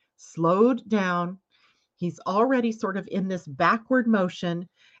already slowed down. He's already sort of in this backward motion,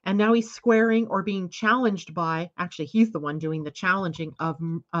 and now he's squaring or being challenged by, actually, he's the one doing the challenging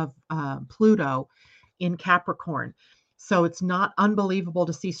of Pluto in Capricorn. So it's not unbelievable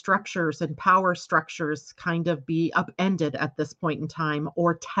to see structures and power structures kind of be upended at this point in time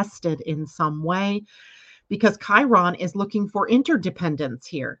or tested in some way, because Chiron is looking for interdependence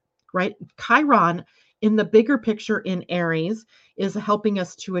here, right? Chiron in the bigger picture in Aries is helping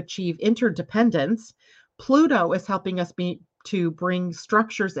us to achieve interdependence. Pluto is helping us to bring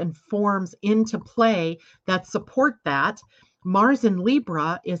structures and forms into play that support that. Mars in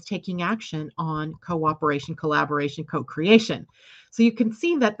Libra is taking action on cooperation, collaboration, co-creation. So you can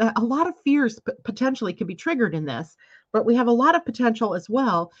see that a lot of fears potentially could be triggered in this, but we have a lot of potential as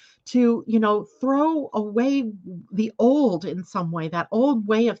well to, throw away the old in some way, that old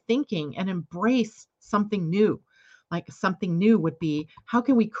way of thinking, and embrace something new. Like something new would be, how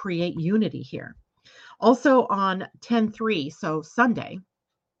can we create unity here? Also on 10/3, so Sunday,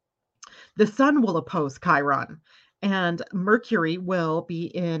 the sun will oppose Chiron and Mercury will be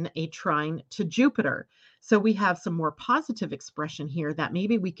in a trine to Jupiter. So we have some more positive expression here that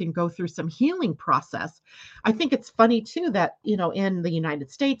maybe we can go through some healing process. I think it's funny too that, in the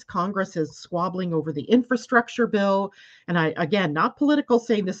United States, Congress is squabbling over the infrastructure bill. And again, not political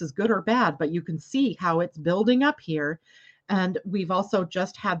saying this is good or bad, but you can see how it's building up here. And we've also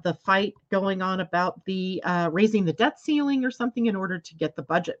just had the fight going on about the raising the debt ceiling or something in order to get the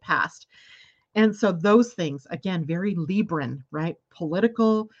budget passed. And so those things, again, very Libran, right?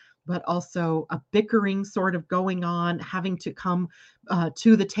 Political, but also a bickering sort of going on, having to come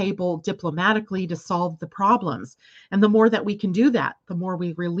to the table diplomatically to solve the problems. And the more that we can do that, the more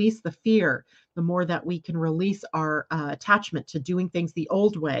we release the fear, the more that we can release our attachment to doing things the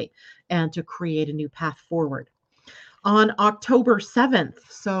old way and to create a new path forward. On October 7th,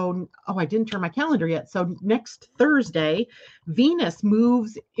 I didn't turn my calendar yet. So next Thursday, Venus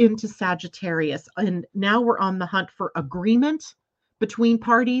moves into Sagittarius. And now we're on the hunt for agreement between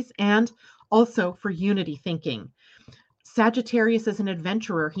parties and also for unity thinking. Sagittarius is an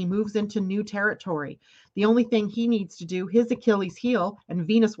adventurer. He moves into new territory. The only thing he needs to do, his Achilles heel, and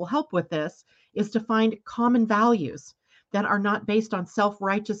Venus will help with this, is to find common values that are not based on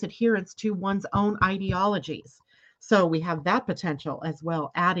self-righteous adherence to one's own ideologies. So we have that potential as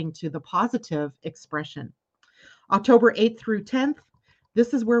well, adding to the positive expression. October 8th through 10th,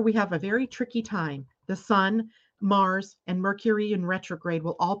 this is where we have a very tricky time. The Sun, Mars, and Mercury in retrograde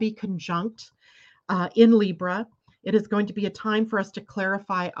will all be conjunct in Libra. It is going to be a time for us to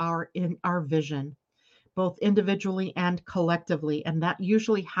clarify our vision, both individually and collectively. And that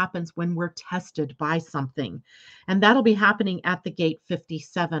usually happens when we're tested by something. And that'll be happening at the gate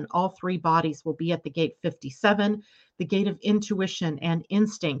 57. All three bodies will be at the gate 57, the gate of intuition and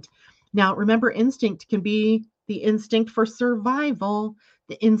instinct. Now, remember, instinct can be the instinct for survival,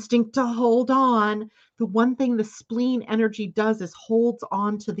 the instinct to hold on. The one thing the spleen energy does is holds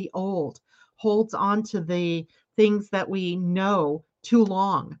on to the old, holds on to the things that we know too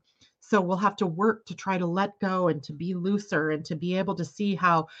long. So we'll have to work to try to let go and to be looser and to be able to see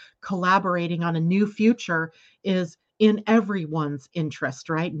how collaborating on a new future is in everyone's interest,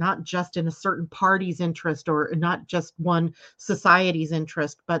 right? Not just in a certain party's interest or not just one society's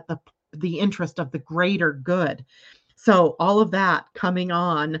interest, but the interest of the greater good. So all of that coming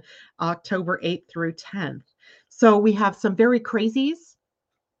on October 8th through 10th. So we have some very crazies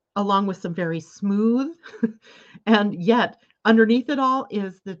along with some very smooth, and yet underneath it all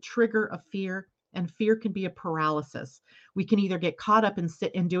is the trigger of fear, and fear can be a paralysis. We can either get caught up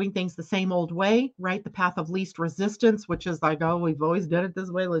in doing things the same old way, right? The path of least resistance, which is like, oh, we've always done it this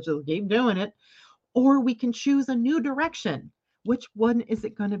way, let's just keep doing it. Or we can choose a new direction. Which one is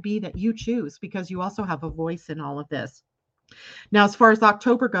it going to be that you choose? Because you also have a voice in all of this. Now, as far as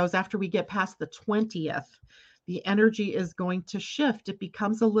October goes, after we get past the 20th, the energy is going to shift. It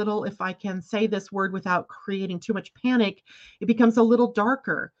becomes a little, if I can say this word without creating too much panic, it becomes a little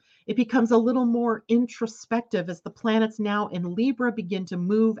darker. It becomes a little more introspective as the planets now in Libra begin to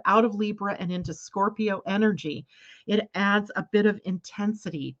move out of Libra and into Scorpio energy. It adds a bit of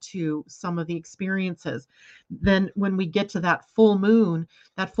intensity to some of the experiences. Then, when we get to that full moon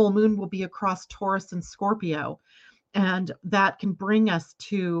will be across Taurus and Scorpio. And that can bring us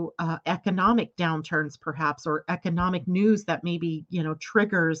to economic downturns, perhaps, or economic news that maybe,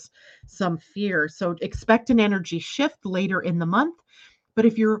 triggers some fear. So expect an energy shift later in the month. But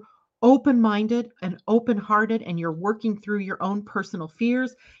if you're open-minded and open-hearted and you're working through your own personal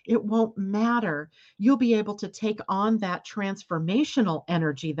fears, it won't matter. You'll be able to take on that transformational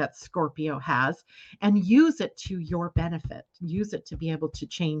energy that Scorpio has and use it to your benefit. Use it to be able to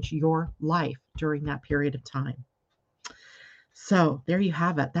change your life during that period of time. So there you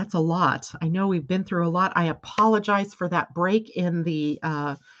have it. That's a lot. I know we've been through a lot. I apologize for that break in the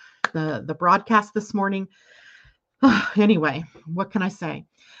broadcast this morning. Anyway, what can I say?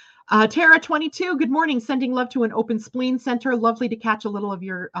 Tara 22, good morning. Sending love to an open spleen center. Lovely to catch a little of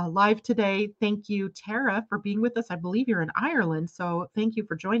your live today. Thank you, Tara, for being with us. I believe you're in Ireland, so thank you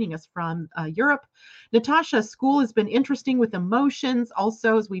for joining us from Europe. Natasha, school has been interesting with emotions.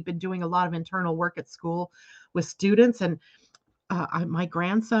 Also, as we've been doing a lot of internal work at school with students, and my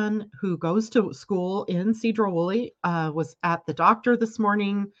grandson, who goes to school in Cedar-Woolley, was at the doctor this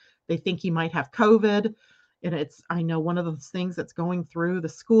morning. They think he might have COVID. And I know one of those things that's going through the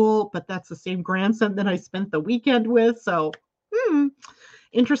school, but that's the same grandson that I spent the weekend with. So,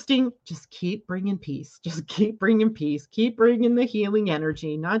 interesting. Just keep bringing peace. Just keep bringing peace. Keep bringing the healing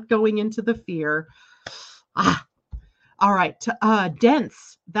energy, not going into the fear. All right.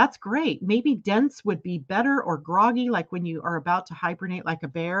 Dense. That's great. Maybe dense would be better, or groggy, like when you are about to hibernate like a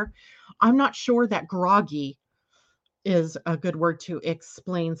bear. I'm not sure that groggy is a good word to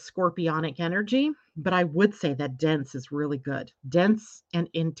explain scorpionic energy, but I would say that dense is really good. Dense and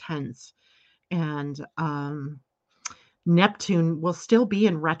intense. And Neptune will still be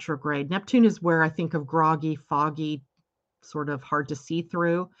in retrograde. Neptune is where I think of groggy, foggy, sort of hard to see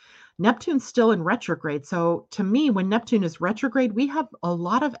through. Neptune's still in retrograde. So to me, when Neptune is retrograde, we have a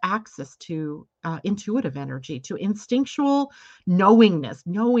lot of access to intuitive energy, to instinctual knowingness,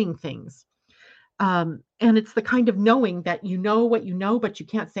 knowing things. And it's the kind of knowing that you know what you know, but you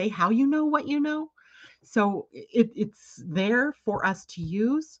can't say how you know what you know. So it's there for us to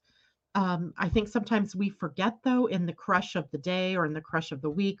use. I think sometimes we forget, though, in the crush of the day or in the crush of the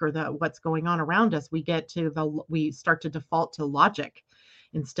week or what's going on around us, we start to default to logic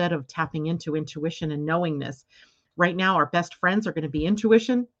instead of tapping into intuition and knowingness. Right now, our best friends are going to be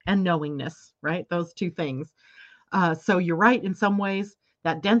intuition and knowingness, right? Those two things. So you're right. In some ways,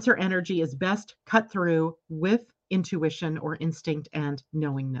 that denser energy is best cut through with intuition or instinct and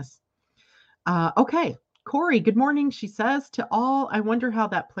knowingness. Okay. Corey, good morning. She says to all, I wonder how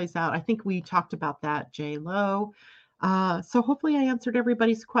that plays out. I think we talked about that, J Lo. So hopefully I answered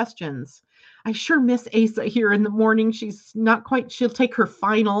everybody's questions. I sure miss Asa here in the morning. She's not quite, she'll take her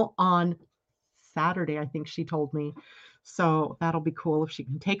final on Saturday, I think she told me. So that'll be cool if she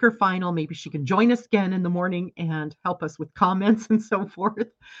can take her final. Maybe she can join us again in the morning and help us with comments and so forth.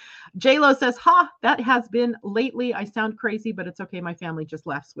 J-Lo says, that has been lately. I sound crazy, but it's okay. My family just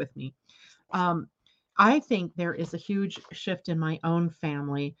laughs with me. I think there is a huge shift in my own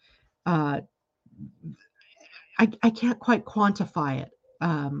family. I can't quite quantify it.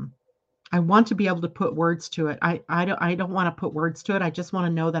 I want to be able to put words to it. I don't want to put words to it. I just want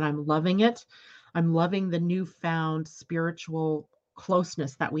to know that I'm loving it. I'm loving the newfound spiritual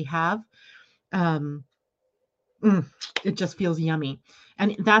closeness that we have. It just feels yummy.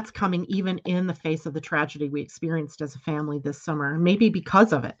 And that's coming even in the face of the tragedy we experienced as a family this summer. Maybe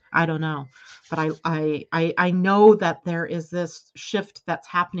because of it. I don't know. But I know that there is this shift that's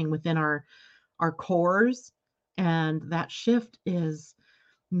happening within our cores. And that shift is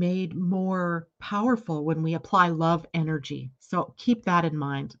made more powerful when we apply love energy. So keep that in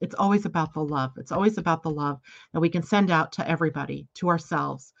mind. It's always about the love. It's always about the love that we can send out to everybody, to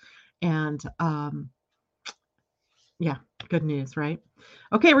ourselves. And yeah, good news, right?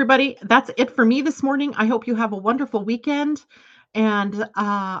 Okay, everybody, that's it for me this morning. I hope you have a wonderful weekend. And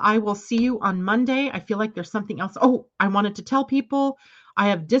I will see you on Monday. I feel like there's something else. Oh, I wanted to tell people I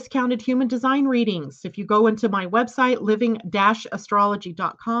have discounted human design readings. If you go into my website,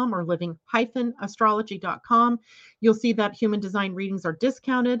 living-astrology.com or living-astrology.com, you'll see that human design readings are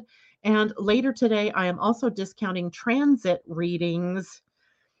discounted. And later today, I am also discounting transit readings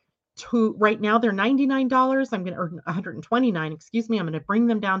to right now they're $99. I'm going to earn $129, excuse me. I'm going to bring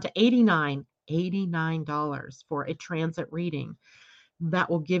them down to $89 for a transit reading that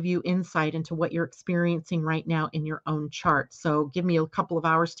will give you insight into what you're experiencing right now in your own chart. So give me a couple of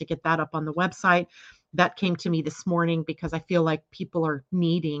hours to get that up on the website. That came to me this morning because I feel like people are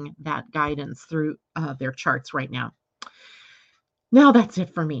needing that guidance through their charts right now. Now that's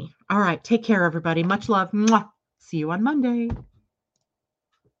it for me. All right. Take care, everybody. Much love. Mwah. See you on Monday.